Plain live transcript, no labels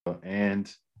And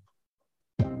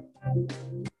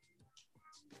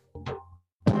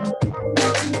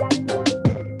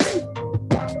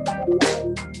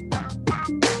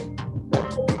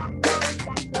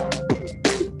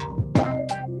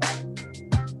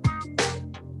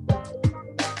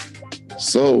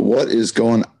So, what is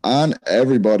going on,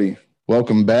 everybody?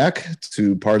 Welcome back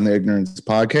to Pardon the Ignorance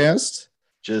podcast.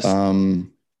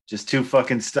 just two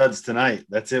fucking studs tonight.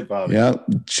 That's it, Bobby. Yeah,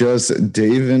 just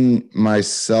Dave and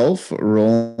myself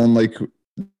rolling like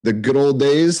the good old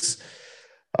days.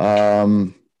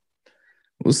 We'll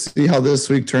see how this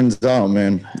week turns out,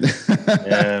 man.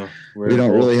 Yeah, we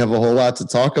don't really have a whole lot to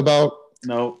talk about.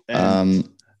 No, and I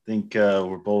think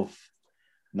we're both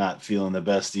not feeling the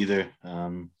best either.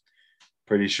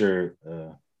 Pretty sure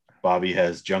Bobby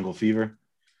has jungle fever,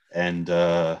 and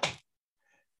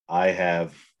I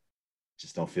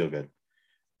just don't feel good.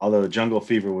 Although jungle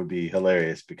fever would be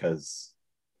hilarious because,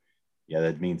 yeah,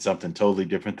 that means something totally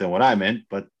different than what I meant,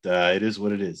 but it is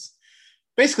what it is.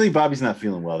 Basically, Bobby's not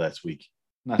feeling well this week.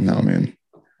 No, man.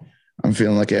 I'm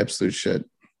feeling like absolute shit.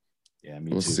 Yeah,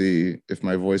 me we'll too. See if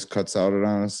my voice cuts out on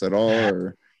us at all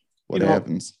or what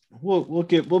happens. We'll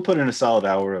put in a solid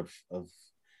hour of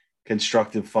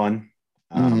constructive fun.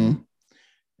 And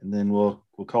then we'll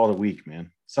call it a week,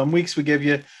 man. Some weeks we give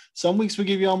you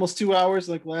almost 2 hours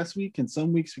like last week, and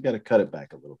some weeks we got to cut it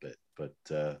back a little bit. But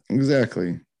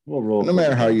exactly. We'll roll. No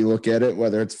matter how you look at it,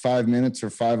 whether it's 5 minutes or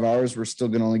 5 hours, we're still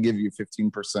going to only give you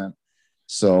 15%.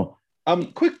 So,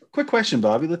 quick question,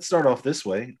 Bobby. Let's start off this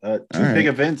way. Two big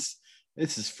events.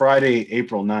 This is Friday,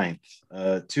 April 9th,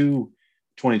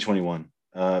 2021.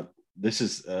 This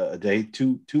is a day.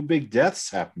 Two big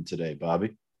deaths happened today,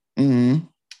 Bobby. Mm-hmm.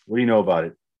 What do you know about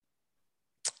it?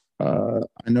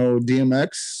 I know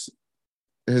DMX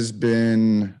has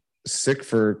been sick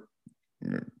for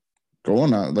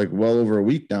going on like well over a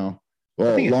week now.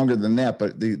 Well, longer than that,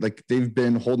 but they've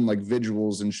been holding like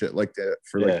vigils and shit like that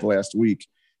for like the last week.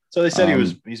 So they said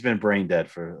he's been brain dead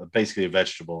for basically a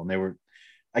vegetable, and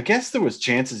I guess there was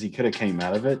chances he could have came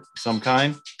out of it some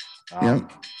kind.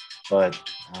 But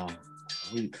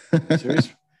serious?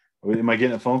 Am I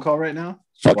getting a phone call right now?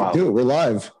 Fucking do it. We're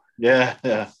live.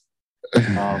 Yeah.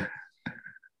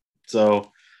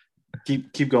 So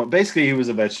keep going. Basically, he was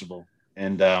a vegetable,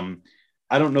 and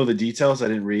I don't know the details. I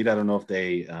didn't read. I don't know if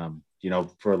they,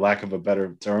 for lack of a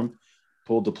better term,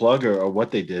 pulled the plug or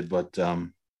what they did. But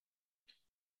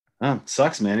it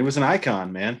sucks, man. He was an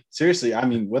icon, man. Seriously, I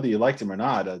mean, whether you liked him or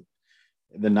not, in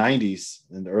the '90s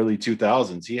and the early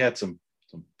 2000s, he had some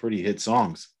pretty hit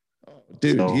songs.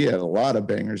 Dude, he had a lot of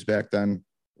bangers back then.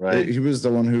 Right. He was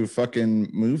the one who fucking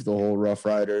moved the whole Rough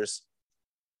Riders.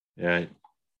 Yeah.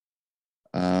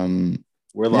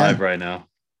 We're live right now.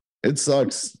 It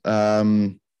sucks.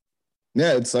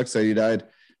 It sucks that he died.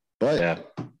 But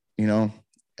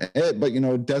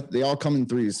death, they all come in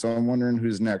threes. So I'm wondering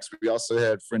who's next. We also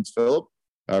had Prince Philip.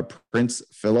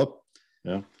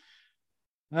 Yeah.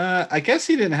 I guess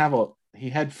he didn't have he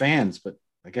had fans, but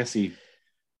I guess he.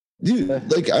 Dude,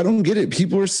 I don't get it.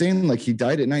 People are saying like he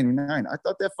died at 99. I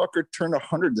thought that fucker turned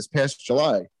 100 this past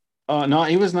July. No,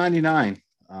 he was 99.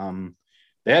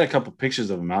 They had a couple pictures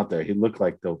of him out there. He looked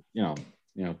like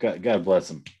God bless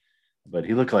him, but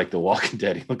he looked like the Walking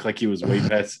Dead. He looked like he was way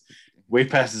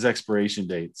past his expiration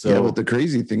date. So yeah, but the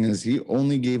crazy thing is he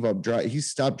only gave up he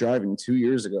stopped driving 2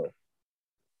 years ago.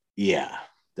 Yeah.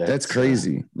 That's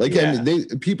crazy.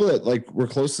 People that were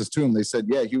closest to him, they said,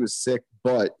 yeah, he was sick,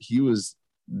 but he was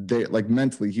there,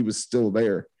 mentally, he was still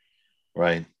there.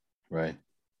 Right.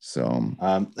 So,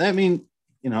 I mean,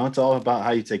 it's all about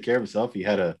how you take care of yourself. He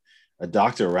had a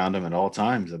doctor around him at all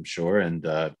times, I'm sure, and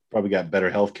probably got better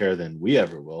health care than we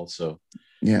ever will. So,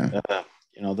 yeah,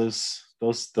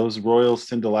 those royals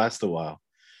tend to last a while.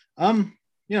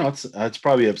 It's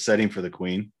probably upsetting for the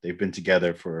Queen. They've been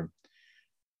together for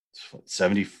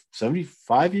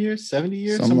 75 years, 70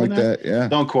 years, something like that. Yeah.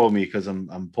 Don't quote me because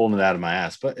I'm pulling it out of my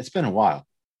ass, but it's been a while.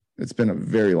 It's been a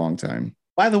very long time.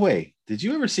 By the way, did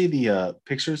you ever see the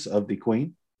pictures of the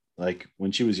Queen, like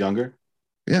when she was younger?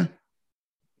 Yeah.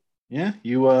 Yeah.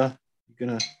 You had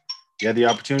the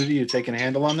opportunity to take a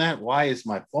handle on that? Why is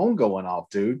my phone going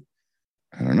off, dude?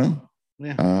 I don't know.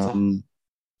 Yeah.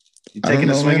 You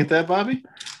taking a swing at that, Bobby?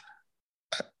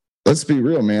 Let's be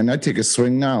real, man. I'd take a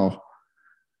swing now.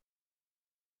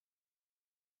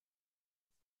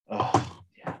 Oh,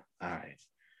 yeah. All right.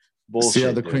 Bullshit, see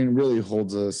how the Queen really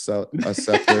holds a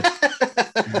scepter.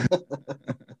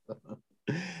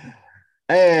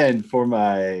 And for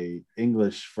my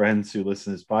English friends who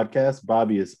listen to this podcast,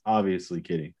 Bobby is obviously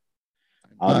kidding.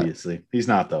 Obviously. He's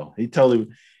not, though. He totally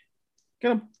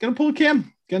gonna pull a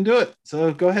Kim. Gonna do it.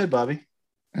 So go ahead, Bobby.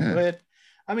 Go ahead.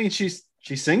 I mean, she's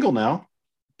single now,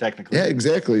 technically. Yeah,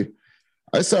 exactly.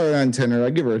 I saw her on Tinder. I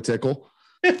give her a tickle.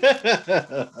 They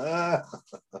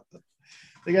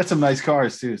got some nice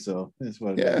cars too, so that's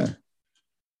what it is.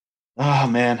 Oh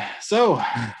man. So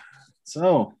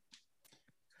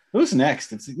who's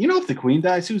next? If the queen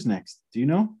dies, who's next? Do you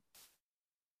know?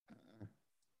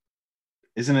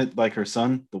 Isn't it like her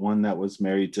son, the one that was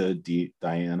married to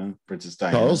Diana, Princess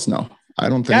Diana? Charles? No, I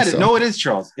don't think so. No, it is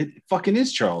Charles. It fucking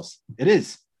is Charles. It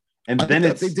is. And then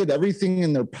they did everything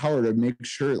in their power to make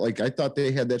sure. Like, I thought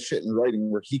they had that shit in writing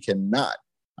where he cannot.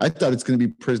 I thought it's going to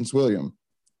be Prince William.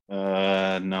 No,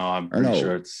 I'm pretty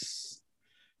sure it's.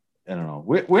 I don't know.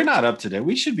 We're not up to date.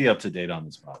 We should be up to date on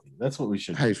this, Bobby. That's what we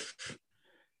should do.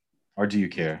 Or do you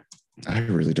care? I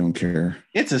really don't care.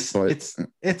 It's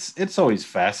always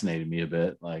fascinated me a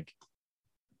bit. Like,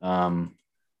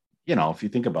 if you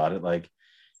think about it, like,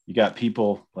 you got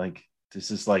people like,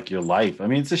 this is like your life. I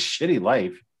mean, it's a shitty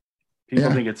life.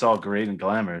 People think it's all great and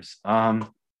glamorous.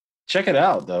 Check it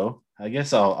out, though. I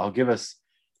guess I'll give us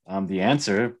the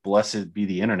answer. Blessed be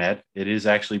the internet. It is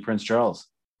actually Prince Charles.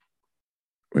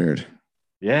 Weird.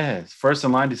 Yeah, first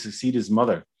in line to succeed his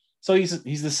mother. So he's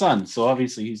the son. So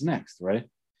obviously he's next, right?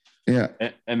 Yeah.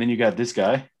 And then you got this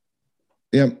guy.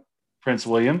 Yep. Prince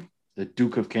William, the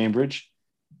Duke of Cambridge.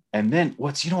 And then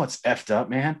what's effed up,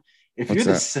 man? If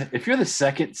you're the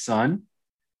second son,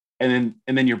 and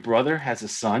then your brother has a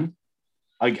son,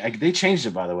 they changed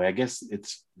it, by the way. I guess it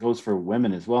goes for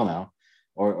women as well now,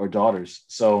 or daughters.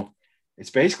 So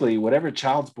it's basically whatever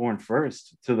child's born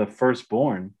first to the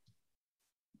firstborn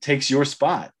takes your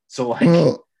spot. So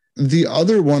well, the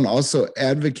other one also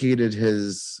advocated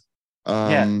his.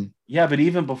 Yeah, but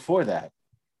even before that.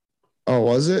 Oh,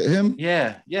 was it him?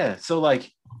 Yeah. So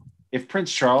like, if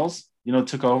Prince Charles,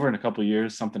 took over in a couple of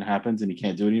years, something happens and he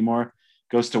can't do it anymore,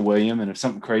 goes to William, and if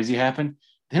something crazy happened,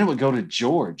 then it would go to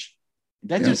George.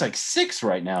 That dude's like 6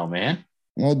 right now, man.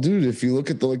 Well, dude, if you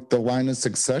look at the line of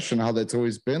succession, how that's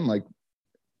always been, like,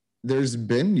 there's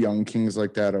been young kings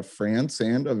like that of France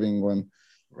and of England.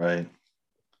 Right.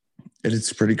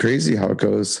 It's pretty crazy how it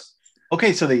goes.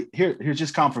 Okay, so here's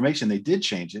just confirmation. They did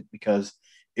change it because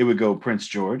it would go Prince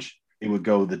George, it would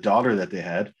go the daughter that they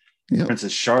had,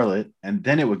 Princess Charlotte, and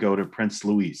then it would go to Prince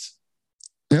Louis.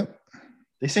 Yep.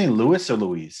 They saying Louis or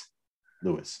Louise?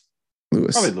 Louis.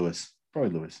 Probably Louis.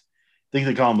 I think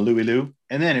they call him Louis Lou.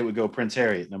 And then it would go Prince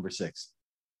Harry at number 6.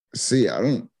 See,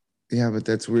 but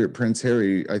that's weird. Prince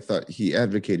Harry, I thought he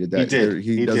advocated that. He did.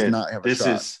 He does not have a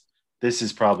shot. This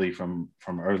is probably from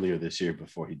earlier this year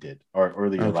before he did, or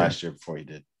earlier last year before he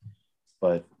did.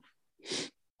 But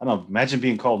I don't know. Imagine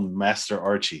being called Master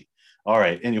Archie. All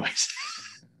right. Anyways.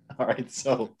 All right.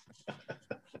 So,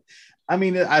 I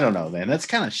mean, I don't know, man. That's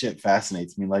kind of shit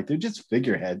fascinates me. Like, they're just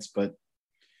figureheads, but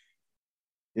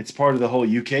it's part of the whole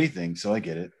UK thing. So I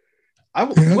get it.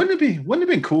 Wouldn't it have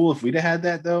been cool if we'd have had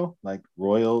that though? Like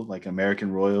like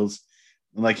American royals.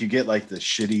 And like you get like the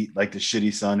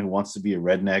shitty son who wants to be a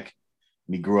redneck.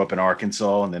 And he grew up in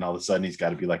Arkansas, and then all of a sudden he's got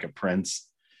to be like a prince.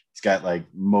 He's got like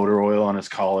motor oil on his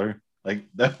collar. Like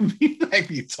that would be like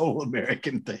the total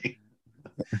American thing.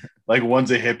 Like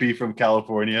one's a hippie from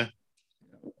California.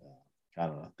 I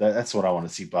don't know. That's what I want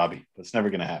to see, Bobby. But it's never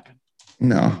going to happen.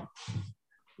 No.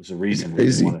 There's a reason we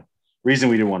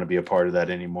didn't want to be a part of that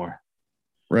anymore.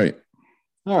 Right.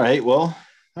 All right. Well,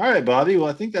 all right, Bobby. Well,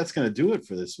 I think that's going to do it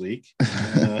for this week.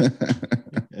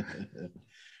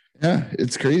 Yeah,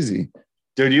 it's crazy.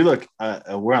 Dude, you look,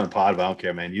 we're on the pod, but I don't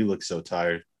care, man. You look so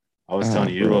tired. I was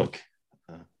telling you, look.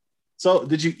 So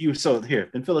did so here,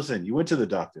 then fill us in. You went to the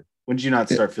doctor. When did you not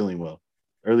start feeling well?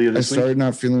 Earlier this week? I started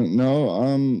not feeling,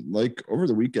 like over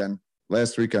the weekend,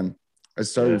 last weekend, I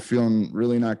started feeling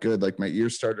really not good. Like my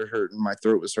ears started hurting, my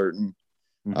throat was hurting.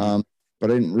 Mm-hmm.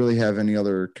 But I didn't really have any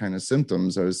other kind of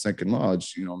symptoms. I was thinking, well,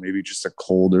 it's, maybe just a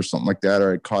cold or something like that.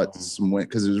 Or I caught some wind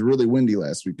because it was really windy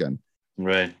last weekend.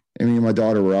 Right. And me and my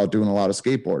daughter were out doing a lot of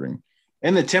skateboarding.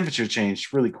 And the temperature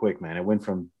changed really quick, man. It went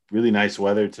from really nice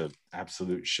weather to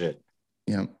absolute shit.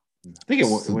 Yeah. I think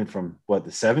it went from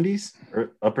the 70s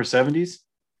or upper 70s?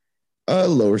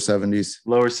 Lower 70s.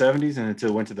 Lower 70s, and until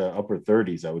it went to the upper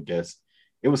 30s, I would guess.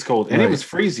 It was cold. And it was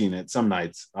freezing at some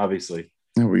nights, obviously.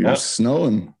 Yeah, we were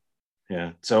snowing.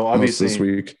 Yeah. So obviously this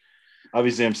week.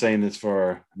 Obviously, I'm saying this for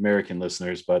our American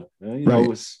listeners, but it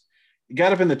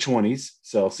got up in the 20s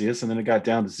Celsius, and then it got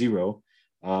down to 0.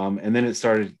 And then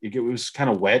it was kind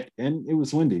of wet and it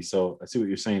was windy. So I see what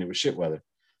you're saying. It was shit weather.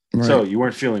 Right. So you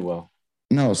weren't feeling well.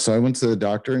 No. So I went to the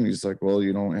doctor and he's like, well,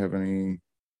 you don't have any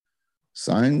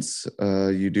signs.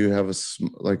 You do have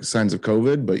signs of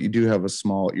COVID, but you do have a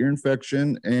small ear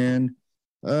infection and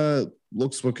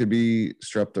looks what could be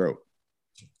strep throat.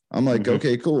 I'm like,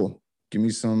 okay, cool. Give me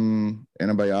some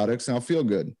antibiotics and I'll feel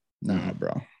good. Nah,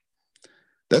 bro.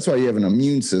 That's why you have an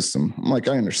immune system. I'm like,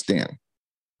 I understand.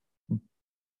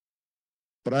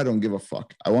 But I don't give a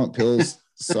fuck. I want pills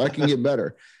so I can get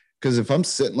better. Because if I'm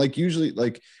sitting, like usually,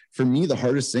 like for me, the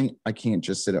hardest thing, I can't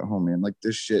just sit at home, man. Like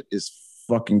this shit is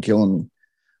fucking killing me.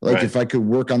 Like if I could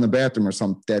work on the bathroom or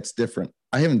something, that's different.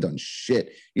 I haven't done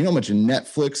shit. You know how much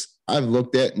Netflix I've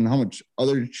looked at and how much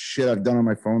other shit I've done on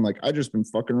my phone? Like I just been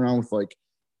fucking around with like,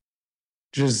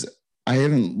 I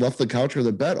haven't left the couch or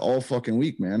the bed all fucking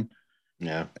week, man.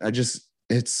 Yeah.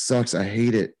 It sucks. I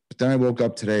hate it. But then I woke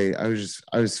up today. I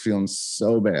was feeling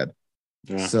so bad.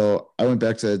 Yeah. So I went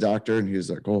back to the doctor and he was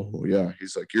like, oh, yeah.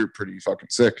 He's like, you're pretty fucking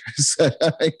sick. I said,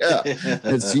 yeah.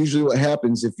 It's usually what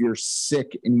happens if you're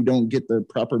sick and you don't get the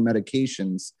proper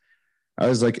medications. I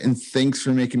was like, and thanks for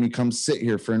making me come sit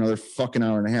here for another fucking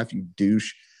hour and a half, you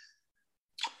douche.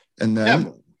 And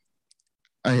then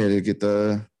I had to get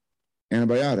the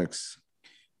antibiotics.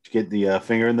 Did you get the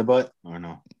finger in the butt or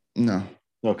no? No.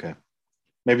 Okay.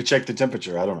 Maybe check the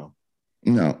temperature. I don't know.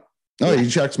 No. Oh, he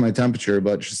checks my temperature,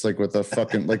 but just like with a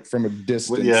fucking like from a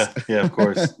distance. Yeah, of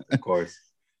course, of course.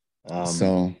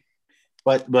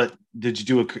 But did you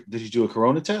do a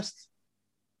corona test?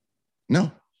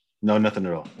 No, nothing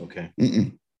at all. Okay.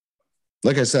 Mm-mm.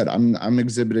 Like I said, I'm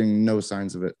exhibiting no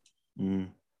signs of it.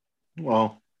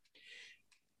 Well,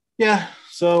 yeah.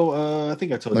 So I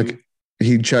think I told you.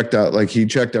 He checked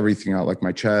everything out, like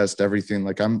my chest, everything.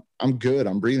 Like I'm good.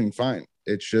 I'm breathing fine.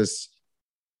 It's just.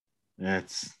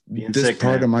 It's this sick,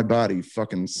 part man. Of my body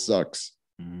fucking sucks.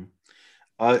 Mm-hmm.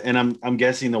 And I'm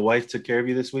guessing the wife took care of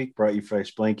you this week, brought you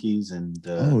fresh blankies and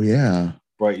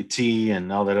brought you tea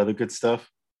and all that other good stuff.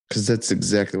 Because that's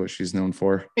exactly what she's known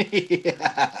for.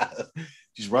 Yeah.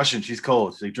 She's Russian. She's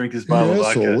cold. So they drink this bottle of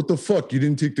vodka. What the fuck? You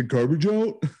didn't take the garbage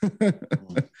out?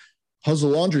 How's the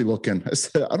laundry looking? I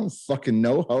said, I don't fucking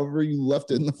know. However you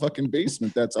left it in the fucking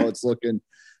basement, that's how it's looking.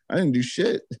 I didn't do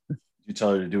shit. You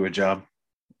tell her to do her job.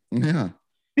 Yeah.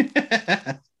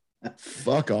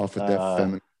 Fuck off with that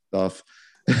feminine stuff.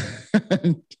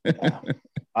 Yeah.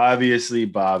 Obviously,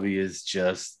 Bobby is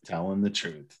just telling the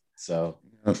truth. So,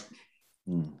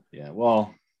 yeah.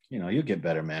 Well, you'll get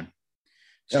better, man.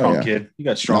 Strong kid. You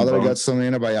got strong. Now that I got some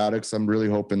antibiotics, I'm really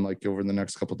hoping like over the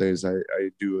next couple of days, I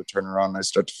do a turnaround and I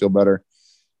start to feel better.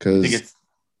 Because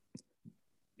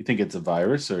you think it's a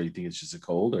virus, or you think it's just a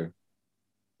cold, or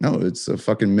no? It's a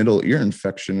fucking middle ear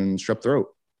infection and strep throat.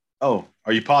 Oh,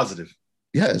 are you positive?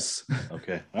 Yes.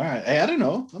 Okay. All right. Hey, I don't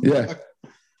know. Yeah.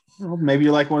 Maybe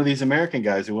you're like one of these American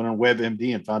guys who went on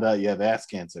WebMD and found out you have ass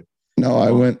cancer. No,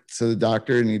 I went to the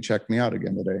doctor and he checked me out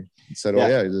again today. He said, "Oh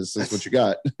yeah, this is what you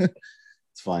got."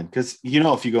 It's fine because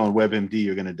if you go on WebMD,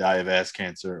 you're going to die of ass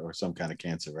cancer or some kind of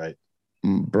cancer, right?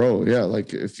 Bro, yeah.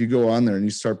 Like if you go on there and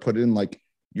you start putting in like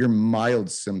your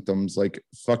mild symptoms, like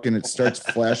fucking, it starts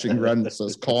flashing red and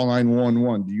says, "Call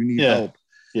 911. Do you need help?"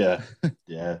 Yeah.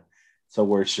 Yeah. So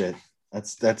worse shit.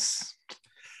 That's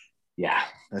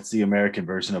the American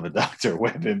version of a doctor,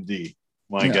 WebMD.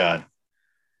 My God.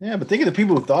 Yeah, but think of the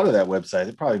people who thought of that website.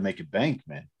 They'd probably make it bank,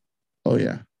 man. Oh,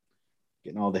 yeah.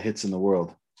 Getting all the hits in the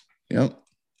world. Yep.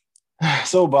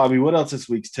 So, Bobby, what else this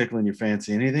week's tickling your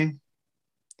fancy? Anything?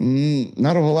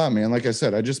 Not a whole lot, man. Like I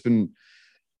said, I just been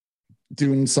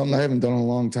doing something I haven't done in a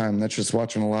long time. That's just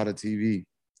watching a lot of TV,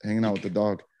 hanging out with the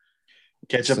dog.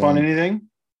 Catch up on anything?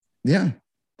 Yeah.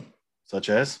 Such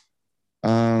as?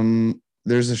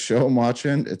 There's a show I'm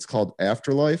watching. It's called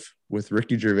Afterlife with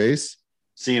Ricky Gervais.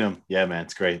 Seen him. Yeah, man.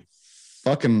 It's great.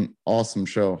 Fucking awesome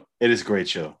show. It is a great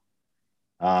show.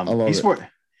 I love it.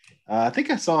 I think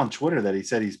I saw on Twitter that he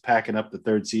said he's packing up the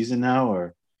third season now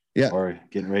or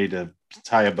getting ready to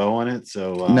tie a bow on it.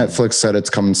 So Netflix said it's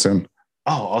coming soon.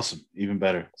 Oh, awesome. Even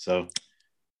better. So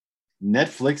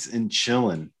Netflix and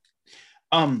chilling.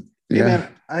 Man,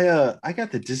 I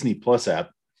got the Disney Plus app.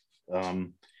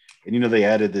 And they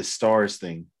added this Stars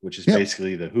thing, which is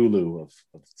basically the Hulu of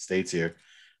the States here.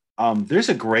 There's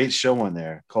a great show on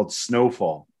there called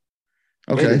Snowfall.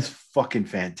 Okay. It is fucking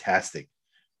fantastic.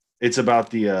 It's about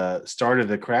the start of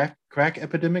the crack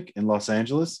epidemic in Los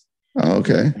Angeles. Oh,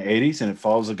 okay. In the 80s, and it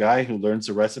follows a guy who learns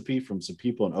the recipe from some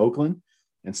people in Oakland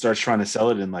and starts trying to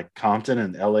sell it in like Compton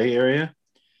and LA area.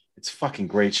 It's a fucking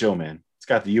great show, man. It's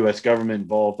got the U.S. government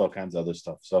involved, all kinds of other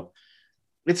stuff. So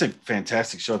it's a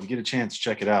fantastic show. If you get a chance,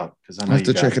 check it out. Because I have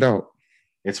to check it out.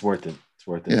 It's worth it. It's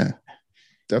worth it. Yeah,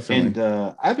 definitely.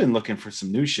 And I've been looking for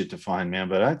some new shit to find, man,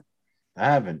 but I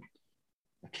haven't.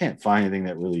 I can't find anything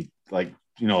that really like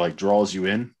draws you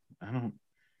in.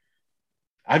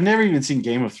 I've never even seen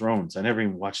Game of Thrones. I never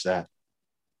even watched that.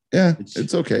 Yeah,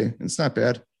 it's okay. It's not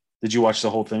bad. Did you watch the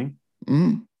whole thing?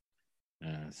 Mm-hmm.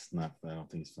 It's not. I don't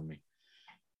think it's for me.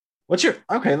 What's your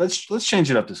okay? Let's change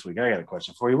it up this week. I got a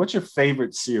question for you. What's your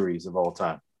favorite series of all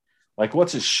time? Like,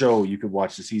 what's a show you could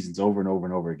watch the seasons over and over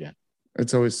and over again?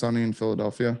 It's Always Sunny in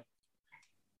Philadelphia.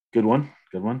 Good one.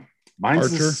 Good one.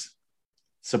 Mine's Archer.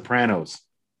 Sopranos.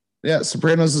 Yeah,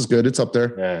 Sopranos is good. It's up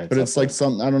there. Yeah, but it's like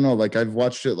something, I don't know. Like I've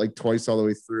watched it like twice all the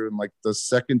way through. And like the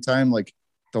second time, like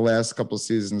the last couple of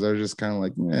seasons, I was just kind of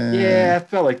like, yeah, I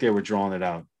felt like they were drawing it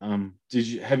out.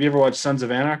 Have you ever watched Sons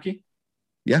of Anarchy?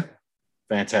 Yeah.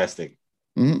 Fantastic.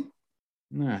 Mm-hmm.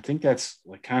 No, I think that's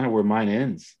like kind of where mine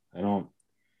ends.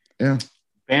 Yeah.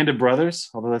 Band of Brothers,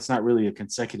 although that's not really a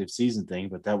consecutive season thing,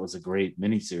 but that was a great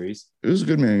miniseries. It was a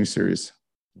good miniseries.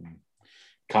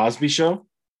 Cosby Show,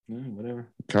 whatever.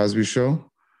 Cosby Show.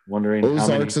 Wondering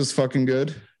Ozarks is fucking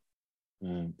good.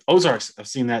 Ozarks, I've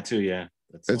seen that too. Yeah,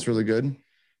 it's really good.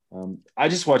 I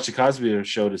just watched the Cosby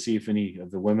Show to see if any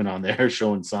of the women on there are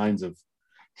showing signs of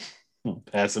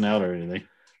passing out or anything.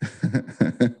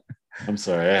 I'm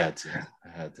sorry, I had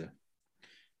to.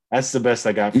 That's the best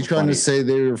I got. You trying to say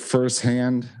they were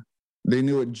firsthand? They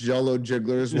knew what Jello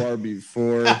jigglers were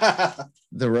before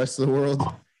the rest of the world?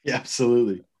 Yeah,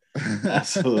 absolutely.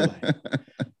 Absolutely.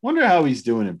 Wonder how he's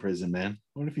doing in prison, man.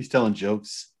 Wonder if he's telling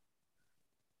jokes.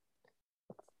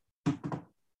 I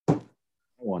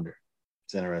wonder.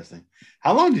 It's interesting.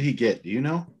 How long did he get? Do you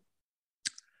know?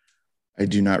 I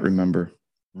do not remember.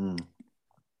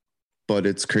 But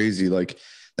it's crazy. Like,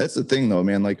 that's the thing, though,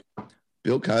 man. Like,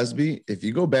 Bill Cosby, if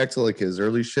you go back to like his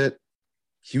early shit,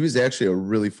 he was actually a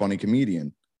really funny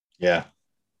comedian. Yeah.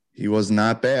 He was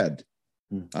not bad.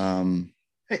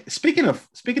 Hey, speaking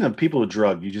of people with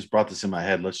drug, you just brought this in my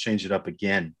head. Let's change it up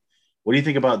again. What do you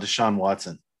think about Deshaun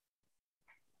Watson?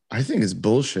 I think it's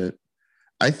bullshit.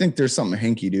 I think there's something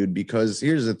hanky, dude, because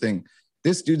here's the thing.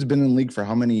 This dude's been in the league for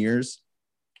how many years?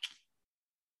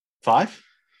 5?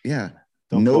 Yeah.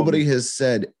 Nobody has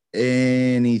said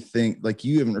anything. Like,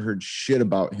 you haven't heard shit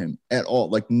about him at all.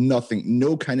 Like, nothing.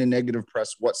 No kind of negative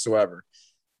press whatsoever.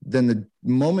 Then the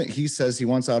moment he says he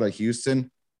wants out of Houston,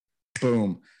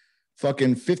 boom.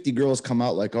 Fucking 50 girls come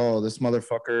out like, oh, this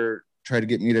motherfucker tried to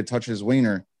get me to touch his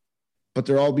wiener. But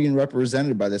they're all being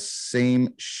represented by the same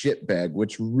shitbag,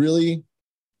 which really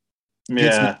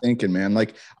gets me thinking, man.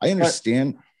 Like, I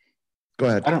understand. Go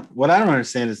ahead. What I don't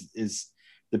understand is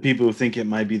the people who think it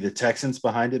might be the Texans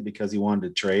behind it because he wanted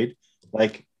to trade.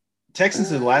 Like,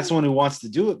 Texans are the last one who wants to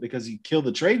do it because you kill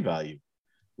the trade value.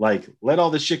 Like, let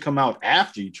all this shit come out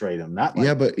after you trade him. Not like,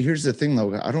 yeah, but here's the thing,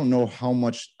 though. I don't know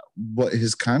what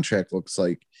his contract looks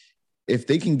like. If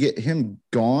they can get him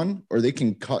gone or they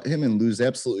can cut him and lose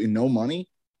absolutely no money,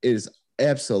 it is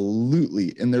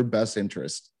absolutely in their best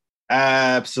interest.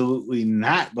 Absolutely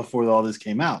not before all this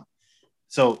came out.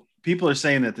 So people are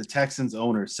saying that the Texans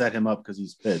owner set him up because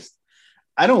he's pissed.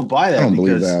 I don't buy that. I don't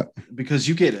believe that. Because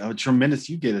you get a tremendous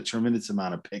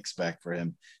amount of picks back for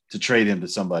him to trade him to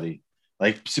somebody.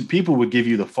 Like, so people would give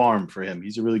you the farm for him.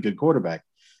 He's a really good quarterback.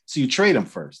 So you trade him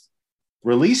first.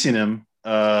 Releasing him.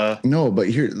 No, but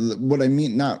here, what I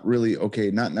mean, not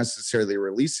necessarily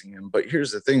releasing him, but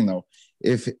here's the thing, though.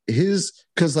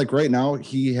 Because like right now,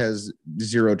 he has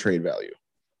 0 trade value.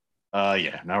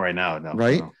 Yeah, not right now. No.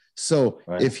 Right? No. So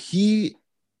if he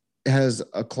has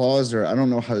a clause, or I don't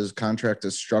know how his contract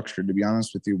is structured, to be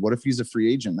honest with you, what if he's a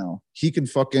free agent now? He can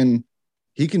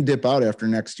dip out after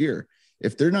next year.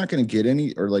 If they're not going to get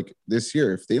any, or like this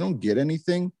year, if they don't get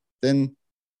anything, then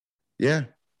yeah,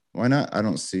 why not? I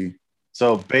don't see.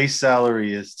 So base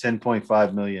salary is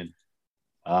 $10.5 million,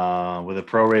 with a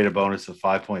prorated bonus of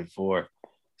 5.4.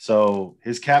 So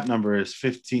his cap number is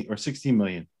 15 or 16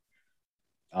 million.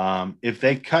 If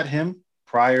they cut him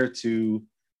prior to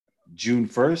June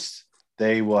 1st,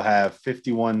 they will have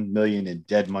 51 million in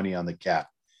dead money on the cap.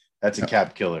 That's a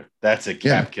cap killer. That is a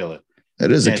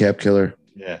cap killer.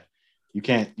 Yeah. You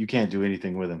can't do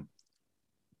anything with him.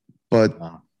 But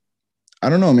I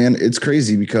don't know, man. It's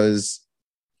crazy because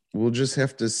we'll just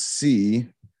have to see.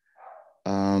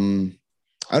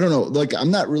 I don't know. Like,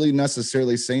 I'm not really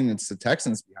necessarily saying it's the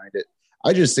Texans behind it.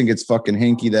 I just think it's fucking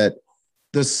hanky that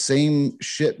the same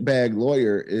shitbag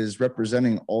lawyer is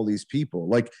representing all these people.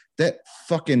 Like, that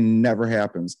fucking never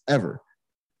happens ever.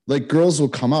 Like, girls will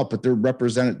come out, but they're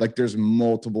represented. Like, there's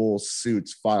multiple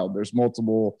suits filed. There's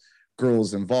multiple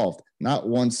girls involved, not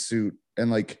one suit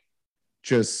and like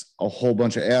just a whole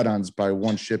bunch of add-ons by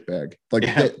one shitbag. Like,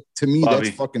 that, to me, Bobby,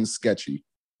 that's fucking sketchy.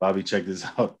 Bobby, check this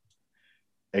out.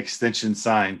 Extension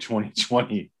signed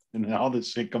 2020, and then all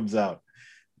this shit comes out.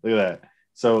 Look at that.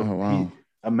 So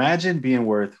imagine being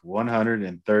worth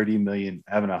 130 million,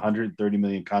 having a 130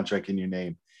 million contract in your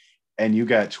name, and you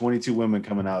got 22 women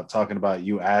coming out talking about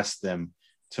you asked them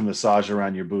to massage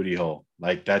around your booty hole.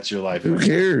 Like, that's your life. Who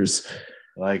cares?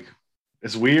 Like,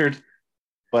 it's weird,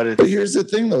 but here's the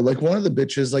thing though. Like, one of the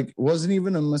bitches like wasn't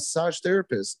even a massage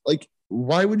therapist. Like,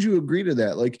 why would you agree to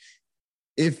that? Like,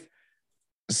 if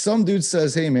some dude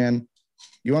says, "Hey man,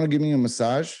 you want to give me a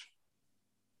massage?"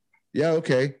 Yeah,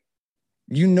 okay.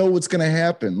 You know what's gonna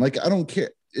happen. Like, I don't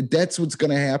care. That's what's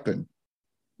gonna happen.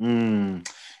 You're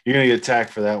gonna get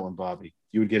attacked for that one, Bobby.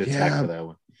 You would get attacked for that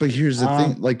one. But here's the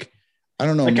thing. Like, I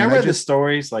don't know. Like, man, I read the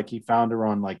stories. Like, he found her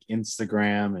on like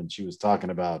Instagram, and she was talking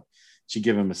about she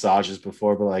given massages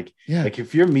before. But like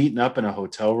if you're meeting up in a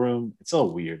hotel room, it's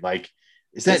all weird. Like,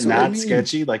 is that not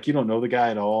sketchy? Like, you don't know the guy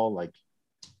at all. Like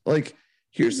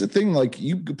here's the thing. Like,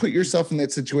 you put yourself in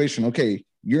that situation. Okay,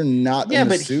 you're not. Yeah,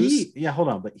 but hold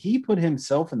on. But he put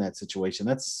himself in that situation.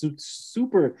 That's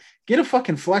super. Get a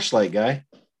fucking fleshlight, guy.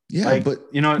 Yeah, like,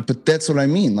 but that's what I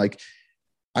mean. Like,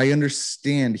 I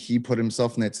understand he put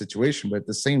himself in that situation, but at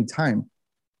the same time,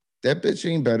 that bitch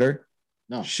ain't better.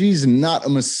 No, she's not a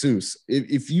masseuse.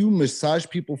 If you massage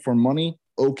people for money,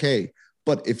 okay.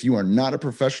 But if you are not a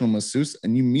professional masseuse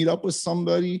and you meet up with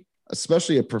somebody,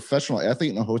 especially a professional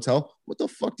athlete in a hotel, what the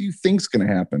fuck do you think's going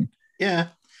to happen? Yeah.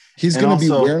 He's going to be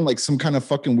wearing like some kind of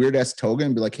fucking weird ass toga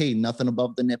and be like, hey, nothing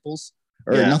above the nipples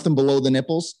or nothing below the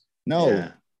nipples. No.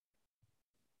 Yeah.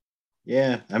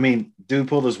 Yeah, I mean, dude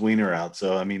pulled his wiener out,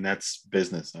 so I mean that's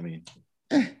business. I mean,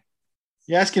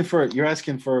 you're asking if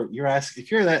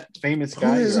you're that famous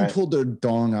guy. Who hasn't pulled their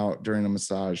dong out during a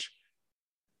massage?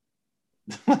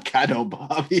 Like, I know,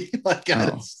 Bobby.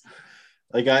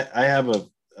 I have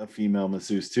a female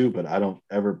masseuse too, but I don't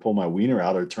ever pull my wiener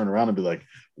out or turn around and be like,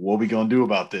 "What are we gonna do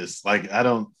about this?" Like, I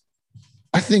don't.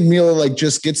 I think Mila like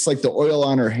just gets like the oil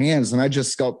on her hands, and I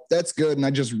just go, "That's good," and I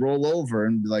just roll over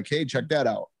and be like, "Hey, check that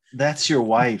out." That's your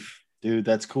wife, dude.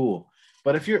 That's cool.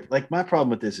 But if you're like, my problem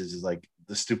with this is like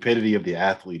the stupidity of the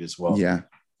athlete as well. Yeah.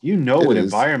 You know what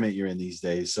environment you're in these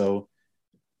days. So,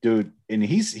 dude, and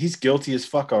he's guilty as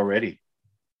fuck already.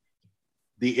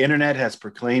 The internet has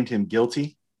proclaimed him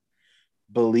guilty.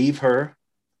 Believe her,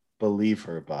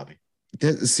 Bobby.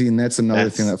 And that's another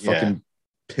thing that fucking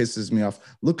pisses me off.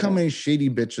 Look how many shady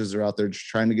bitches are out there just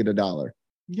trying to get $1.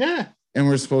 Yeah. And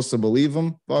we're supposed to believe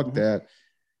them? Fuck that.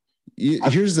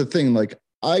 Here's the thing, like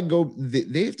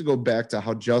they have to go back to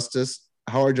how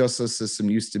our justice system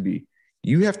used to be.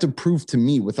 You have to prove to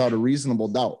me without a reasonable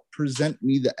doubt, present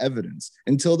me the evidence.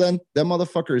 Until then, that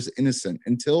motherfucker is innocent.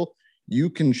 Until you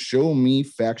can show me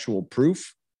factual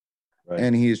proof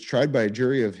and he is tried by a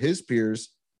jury of his peers,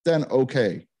 then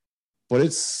okay. But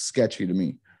it's sketchy to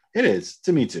me. It is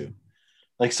to me too.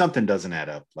 Like, something doesn't add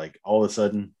up. Like, all of a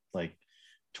sudden, like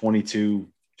 22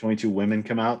 women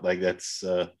come out. Like, that's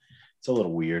it's a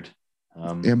little weird.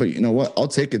 Yeah, but you know what? I'll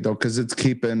take it though, because it's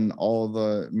keeping all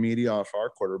the media off our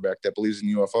quarterback that believes in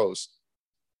UFOs.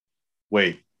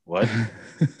 Wait, what?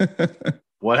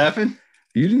 What happened?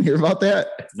 You didn't hear about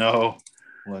that? No.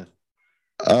 What?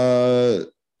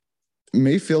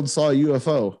 Mayfield saw a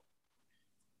UFO.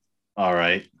 All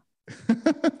right.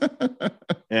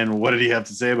 And what did he have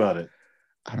to say about it?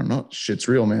 I don't know. Shit's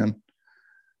real, man.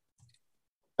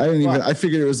 I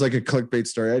figured it was like a clickbait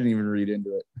story. I didn't even read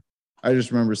into it. I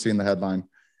just remember seeing the headline.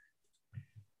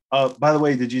 By the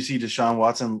way, did you see Deshaun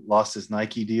Watson lost his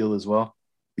Nike deal as well?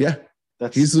 Yeah.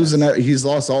 He's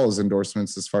lost all his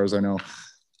endorsements as far as I know.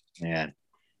 Man,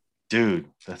 dude,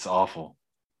 that's awful.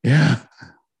 Yeah.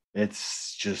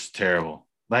 It's just terrible.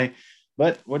 Like,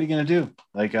 but what are you going to do?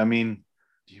 Like, I mean,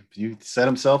 you set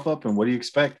himself up, and what do you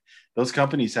expect? Those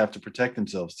companies have to protect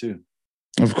themselves too.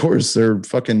 Of course, they're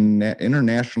fucking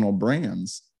international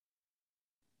brands.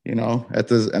 You know, at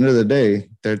the end of the day,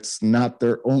 that's not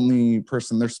their only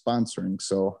person they're sponsoring.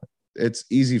 So it's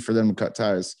easy for them to cut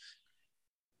ties.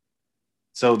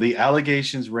 So the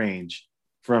allegations range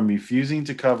from refusing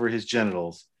to cover his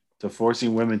genitals to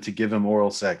forcing women to give him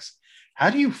oral sex. How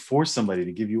do you force somebody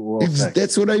to give you oral sex?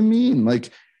 That's what I mean.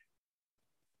 Like,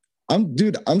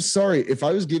 I'm sorry. If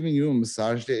I was giving you a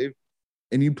massage, Dave,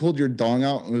 and you pulled your dong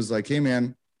out and was like, hey,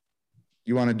 man,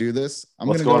 you want to do this?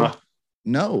 What's going on?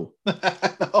 No.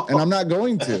 No. And I'm not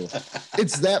going to.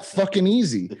 It's that fucking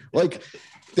easy. Like,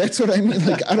 that's what I mean.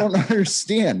 Like, I don't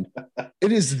understand.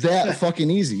 It is that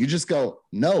fucking easy. You just go,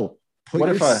 no. Put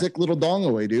your sick little dong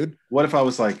away, dude. What if I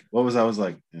was like,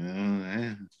 like,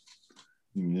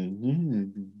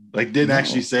 didn't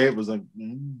actually say it, was like,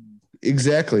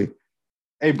 exactly.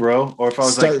 Hey, bro. Or if I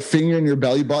was start fingering your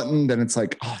belly button, then it's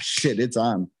like, oh shit, it's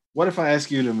on. What if I ask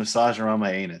you to massage around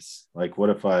my anus? Like, what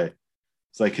if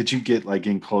it's like, could you get like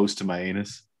in close to my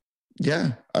anus?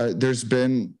 Yeah. There's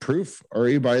been proof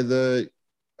already by the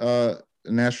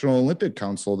National Olympic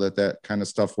Council that kind of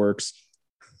stuff works.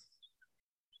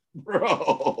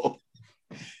 Bro.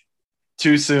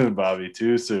 Too soon, Bobby.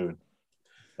 Too soon.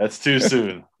 That's too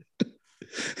soon.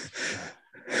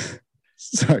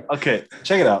 Sorry. Okay,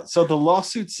 check it out. So the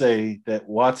lawsuits say that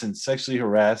Watson sexually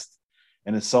harassed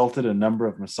and assaulted a number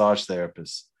of massage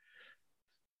therapists.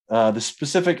 The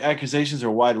specific accusations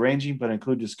are wide-ranging, but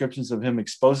include descriptions of him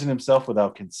exposing himself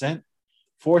without consent,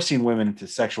 forcing women into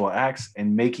sexual acts,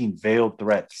 and making veiled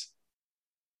threats.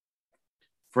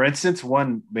 For instance,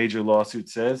 one major lawsuit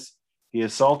says he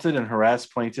assaulted and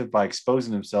harassed plaintiff by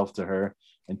exposing himself to her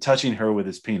and touching her with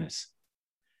his penis.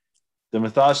 The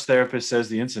massage therapist says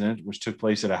the incident, which took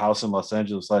place at a house in Los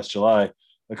Angeles last July,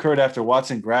 occurred after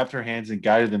Watson grabbed her hands and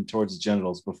guided them towards his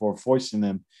genitals before forcing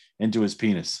them into his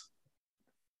penis.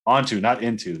 Onto, not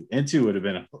into. Into would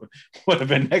have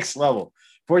been next level.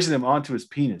 Forcing them onto his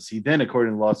penis. He then,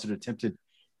 according to the lawsuit, attempted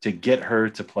to get her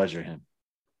to pleasure him.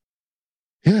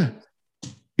 Yeah.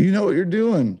 You know what you're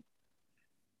doing.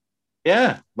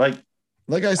 Yeah. Like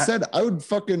I said,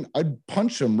 I'd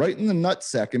punch him right in the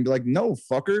nutsack and be like, no,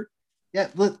 fucker. Yeah,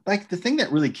 like the thing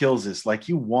that really kills is like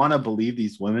you want to believe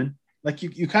these women. Like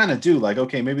you kind of do. Like,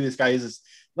 okay, maybe this guy is.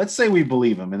 Let's say we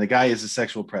believe him, and the guy is a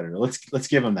sexual predator. Let's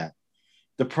give him that.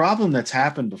 The problem that's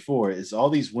happened before is all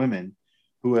these women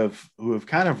who have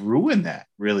kind of ruined that.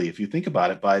 Really, if you think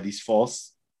about it, by these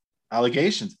false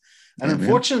allegations. And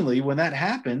unfortunately, when that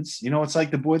happens, it's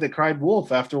like the boy that cried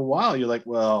wolf. After a while, you're like,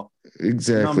 well,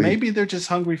 exactly. Maybe they're just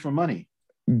hungry for money.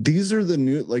 These are the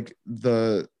new, like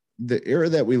the era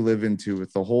that we live into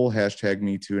with the whole hashtag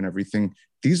Me Too and everything.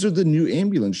 These are the new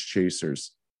ambulance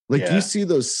chasers. Like you see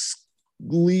those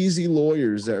sleazy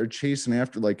lawyers that are chasing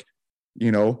after, like,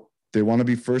 they want to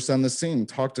be first on the scene,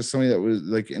 talk to somebody that was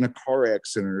like in a car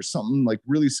accident or something like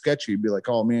really sketchy. Be like,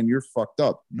 oh man, you're fucked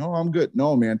up. No, I'm good.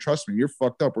 No, man, trust me, you're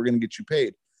fucked up. We're going to get you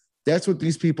paid. That's what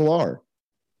these people are.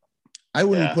 I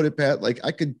wouldn't put it bad. Like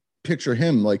I could picture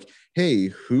him like, hey,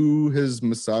 who has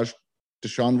massaged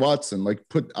Deshaun Watson? Like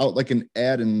put out like an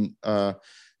ad in the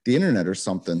internet or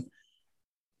something.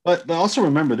 But also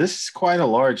remember, this is quite a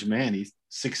large man. He's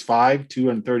 6'5",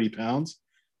 230 pounds.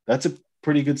 That's a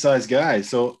pretty good sized guy.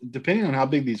 So depending on how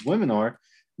big these women are,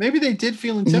 maybe they did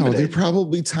feel intimidated. No, they're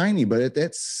probably tiny, but at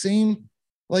that same,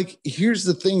 like, here's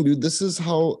the thing, dude. This is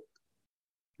what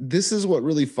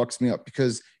really fucks me up,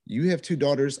 because you have two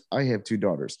daughters. I have two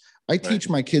daughters. I teach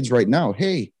my kids right now,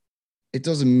 hey, it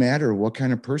doesn't matter what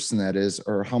kind of person that is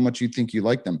or how much you think you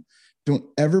like them. Don't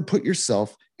ever put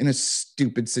yourself in a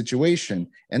stupid situation.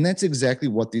 And that's exactly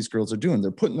what these girls are doing. They're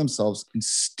putting themselves in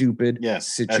stupid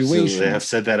situations. Absolutely. They have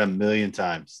said that a million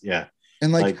times. Yeah.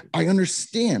 And like I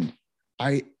understand.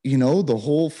 The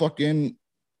whole fucking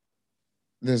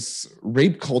this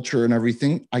rape culture and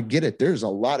everything. I get it. There's a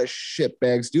lot of shit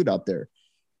bags dude out there.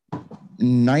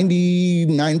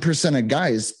 99% of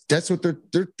guys, that's what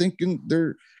they're thinking.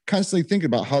 They're constantly thinking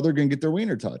about how they're going to get their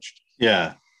wiener touched.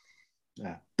 Yeah.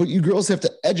 Yeah. But you girls have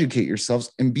to educate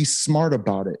yourselves and be smart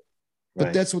about it.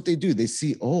 But that's what they do. They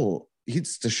see, oh,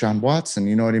 it's Deshaun Watson,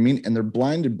 you know what I mean? And they're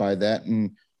blinded by that.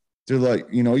 And they're like,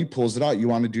 he pulls it out. You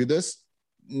want to do this?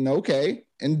 Okay.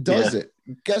 And does it.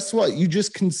 Guess what? You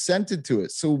just consented to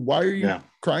it. So why are you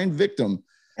crying victim?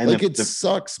 And like it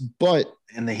sucks, but.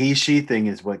 And the he-she thing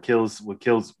is what kills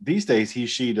these days.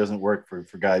 He-she doesn't work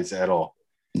for guys at all.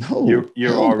 No.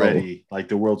 You're already like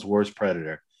the world's worst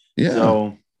predator. Yeah.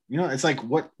 So, it's like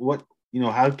what,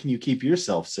 how can you keep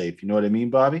yourself safe? You know what I mean,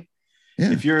 Bobby?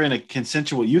 Yeah. If you're in a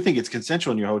consensual, you think it's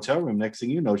consensual in your hotel room. Next thing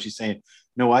you know, she's saying,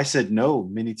 no, I said no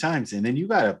many times. And then you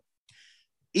got to,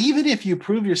 even if you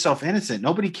prove yourself innocent,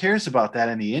 nobody cares about that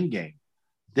in the end game.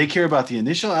 They care about the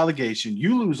initial allegation.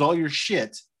 You lose all your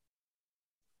shit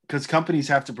because companies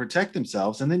have to protect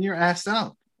themselves, and then you're asked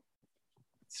out.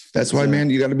 That's why, man,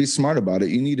 you got to be smart about it.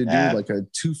 You need to do like a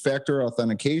 2-factor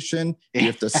authentication. You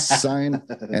have to sign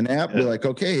an app. Be like,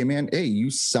 okay, man, hey, you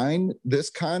signed this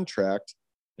contract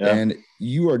and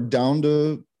you are down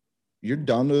to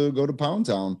go to Pound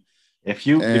Town. If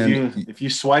you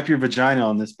swipe your vagina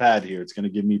on this pad here, it's going to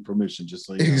give me permission. Just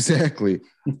so you know. Exactly.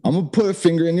 I'm going to put a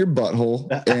finger in your butthole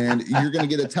and you're going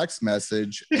to get a text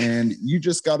message and you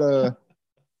just got to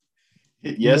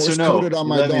yes or no it on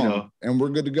my dome, and we're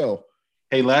good to go.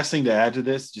 Hey, last thing to add to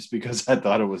this, just because I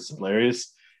thought it was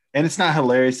hilarious, and it's not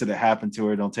hilarious that it happened to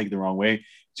her. Don't take it the wrong way.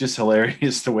 It's just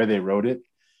hilarious the way they wrote it.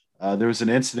 There was an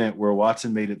incident where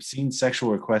Watson made obscene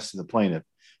sexual requests to the plaintiff,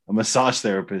 a massage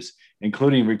therapist,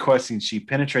 including requesting she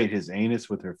penetrate his anus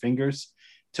with her fingers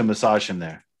to massage him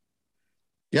there.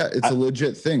 Yeah, it's a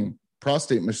legit thing.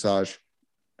 Prostate massage.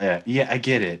 Yeah, I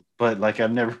get it, but like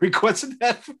I've never requested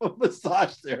that from a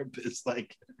massage therapist.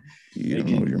 Like, you don't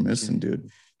know what you're missing,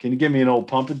 dude. Can you give me an old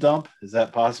pump and dump? Is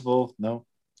that possible? No.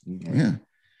 Yeah.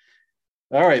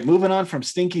 All right, moving on from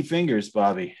stinky fingers,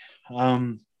 Bobby.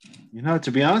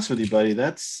 To be honest with you, buddy,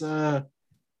 that's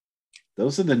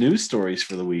those are the news stories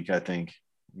for the week, I think.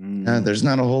 There's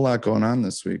not a whole lot going on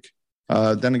this week.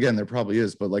 Then again, there probably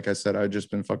is, but like I said, I've just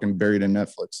been fucking buried in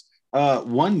Netflix.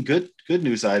 One good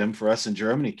news item for us in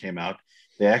Germany came out.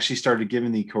 They actually started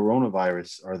giving the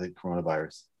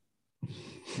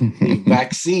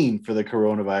vaccine for the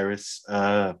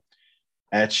coronavirus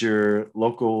at your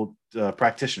local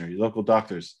practitioner, your local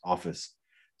doctor's office.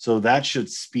 So that should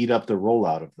speed up the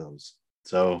rollout of those.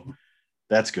 So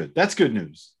that's good. That's good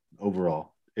news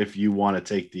overall. If you want to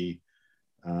take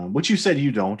which you said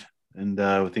you don't, and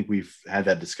I think we've had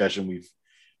that discussion. We've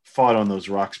fought on those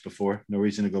rocks before. No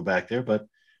reason to go back there, but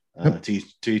to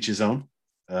each his own.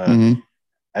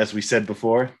 As we said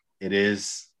before, it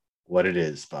is what it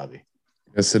is, Bobby.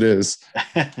 Yes, it is.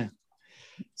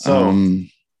 So,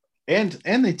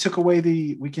 and they took away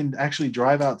we can actually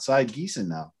drive outside Gießen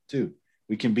now too.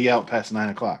 We can be out past 9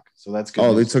 o'clock. So that's good.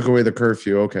 Oh, they took away the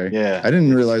curfew. Okay. Yeah. I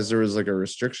didn't realize there was like a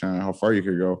restriction on how far you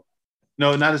could go.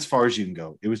 No, not as far as you can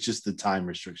go. It was just the time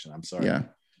restriction. I'm sorry. Yeah.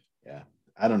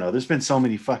 I don't know. There's been so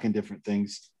many fucking different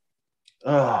things.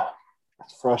 Oh,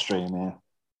 it's frustrating, man.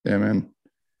 Yeah, man.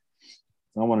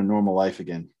 I want a normal life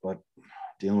again, but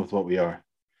dealing with what we are.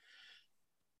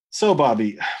 So,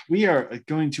 Bobby, we are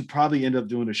going to probably end up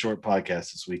doing a short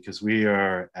podcast this week because we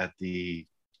are at the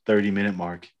 30-minute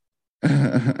mark.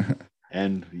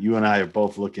 And you and I are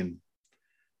both looking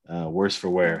worse for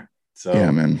wear. So,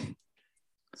 yeah, man.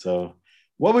 So,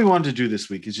 what we wanted to do this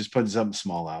week is just put something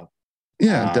small out.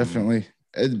 Yeah, definitely.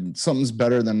 Something's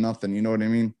better than nothing. You know what I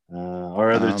mean?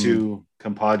 Our other two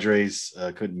compadres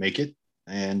couldn't make it,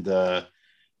 and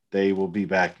they will be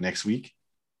back next week,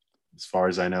 as far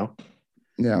as I know.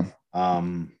 Yeah.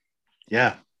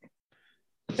 Yeah.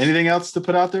 Anything else to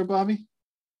put out there, Bobby?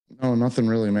 No, nothing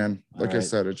really, man. Like I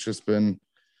said, it's just I've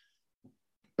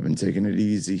been taking it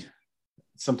easy.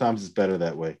 Sometimes it's better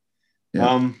that way.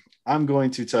 Yeah. I'm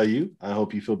going to tell you, I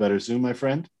hope you feel better soon, my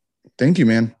friend. Thank you,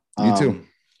 man. You too.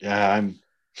 Yeah, I'm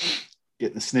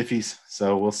getting the sniffies,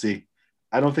 so we'll see.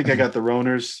 I don't think I got the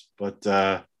Roners, but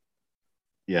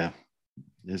yeah,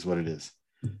 it is what it is.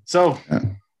 So,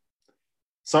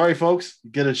 sorry, folks. You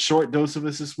get a short dose of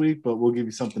us this week, but we'll give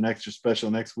you something extra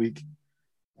special next week.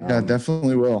 Yeah,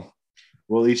 definitely will.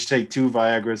 We'll each take 2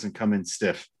 Viagras and come in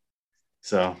stiff.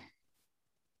 So,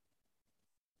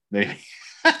 maybe.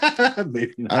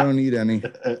 Maybe not. I don't need any.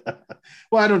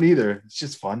 Well, I don't either. It's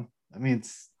just fun. I mean,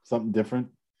 it's something different.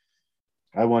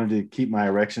 I wanted to keep my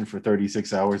erection for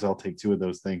 36 hours. I'll take 2 of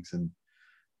those things and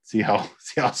see how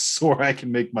sore I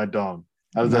can make my dong.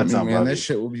 How does that sound, man? Bobby? That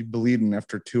shit will be bleeding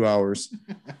after 2 hours.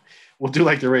 We'll do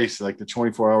like the race, like the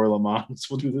 24-hour Le Mans.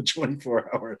 We'll do the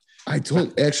 24-hour. I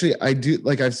do.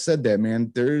 Like I've said that,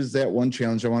 man. There's that one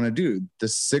challenge I want to do. The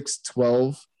 6,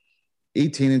 12,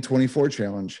 18, and 24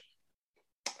 challenge.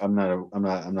 I'm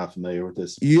not familiar with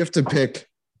this. You have to pick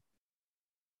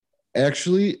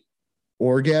actually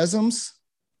orgasms,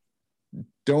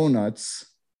 donuts,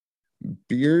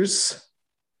 beers,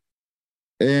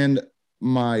 and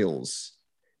miles.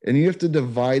 And you have to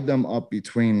divide them up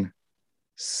between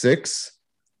 6,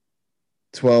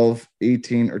 12,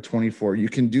 18, or 24. You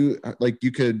can do, like,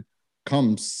 you could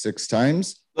come 6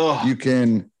 times. Ugh. You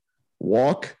can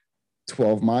walk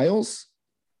 12 miles.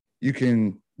 You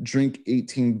can drink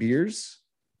 18 beers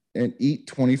and eat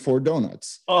 24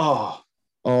 donuts. Oh.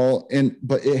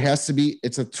 But it has to be,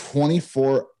 it's a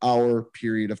 24-hour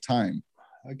period of time.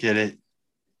 I get it.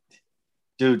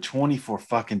 Dude, 24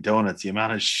 fucking donuts, the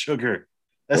amount of sugar.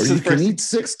 Or you can eat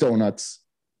 6 donuts.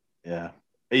 Yeah.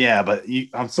 Yeah, but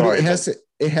I'm sorry.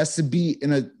 It has to be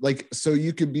in a, like, so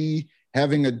you could be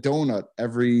having a donut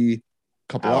every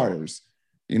couple hours.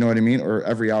 You know what I mean? Or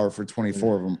every hour for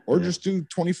 24 of them. Or just do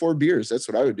 24 beers. That's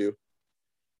what I would do.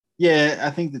 Yeah, I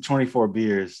think the 24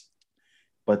 beers.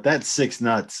 But that's 6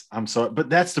 nuts. I'm sorry. But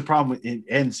that's the problem. It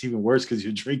ends even worse because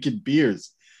you're drinking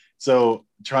beers. So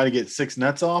try to get 6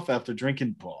 nuts off after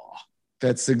drinking. Oh.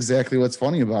 That's exactly what's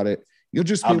funny about it. You'll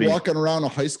just be walking around a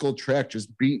high school track,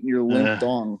 just beating your limp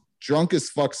dong. Drunk as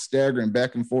fuck, staggering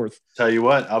back and forth. Tell you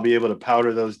what, I'll be able to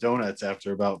powder those donuts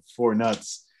after about 4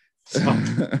 nuts. So.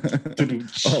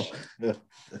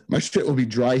 My shit will be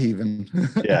dry heaving.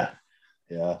 Yeah.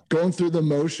 Going through the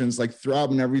motions, like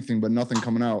throbbing everything, but nothing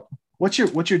coming out. What's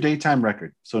your daytime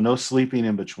record? So no sleeping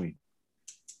in between.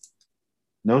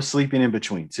 No sleeping in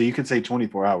between. So you could say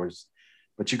 24 hours,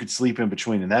 but you could sleep in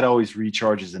between, and that always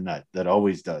recharges the nut. That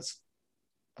always does.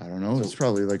 I don't know. So, it's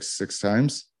probably like 6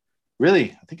 times.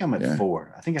 Really? I think I'm at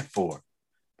 4. I think at 4.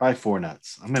 Probably 4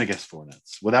 nuts. I'm going to guess 4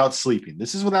 nuts without sleeping.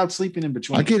 This is without sleeping in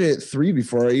between. I get it 3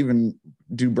 before I even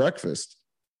do breakfast.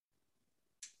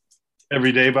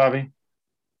 Every day, Bobby?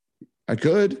 I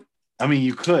could. I mean,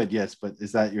 you could, yes, but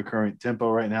is that your current tempo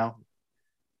right now?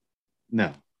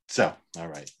 No. So, all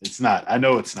right. It's not. I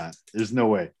know it's not. There's no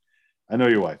way. I know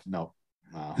your wife. No.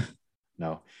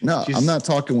 No. No, I'm not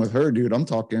talking with her, dude. I'm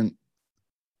talking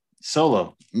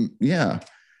solo. Yeah.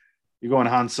 You're going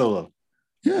Han Solo.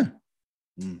 Yeah.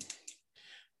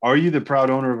 Are you the proud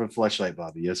owner of a fleshlight,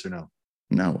 Bobby? Yes or no?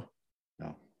 No.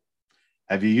 No.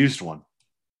 Have you used one?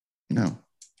 No.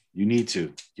 You need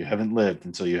to. You haven't lived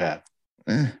until you have.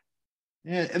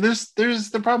 Yeah, and there's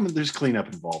the problem. There's cleanup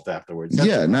involved afterwards.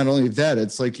 That's not only that,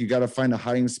 it's like you got to find a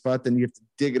hiding spot. Then you have to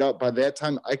dig it out. By that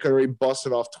time, I could already bust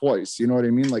it off twice. You know what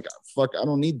I mean? Like, fuck, I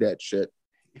don't need that shit.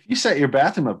 If you set your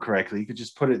bathroom up correctly, you could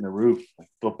just put it in the roof, like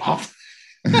pop.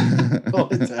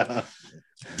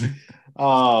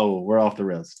 Oh, we're off the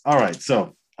rails. All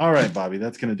right, Bobby,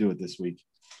 that's gonna do it this week.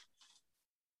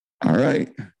 All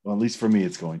right. Well, at least for me,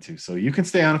 it's going to. So you can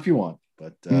stay on if you want,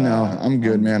 but no, I'm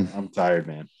good, man. I'm tired,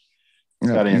 man.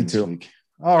 Got to end this week.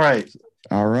 All right.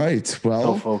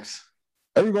 Well, folks,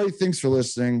 everybody, thanks for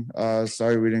listening.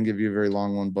 Sorry we didn't give you a very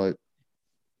long one, but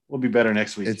we'll be better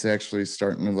next week. It's actually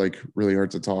starting to like really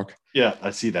hard to talk. Yeah, I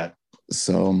see that.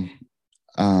 So,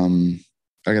 I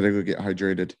gotta go get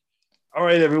hydrated. All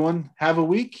right, everyone. Have a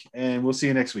week, and we'll see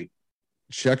you next week.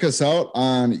 Check us out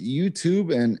on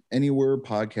YouTube and anywhere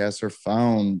podcasts are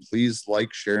found. Please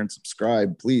like, share, and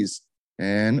subscribe, please.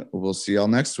 And we'll see y'all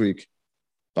next week.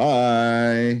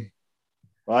 Bye.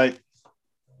 Bye.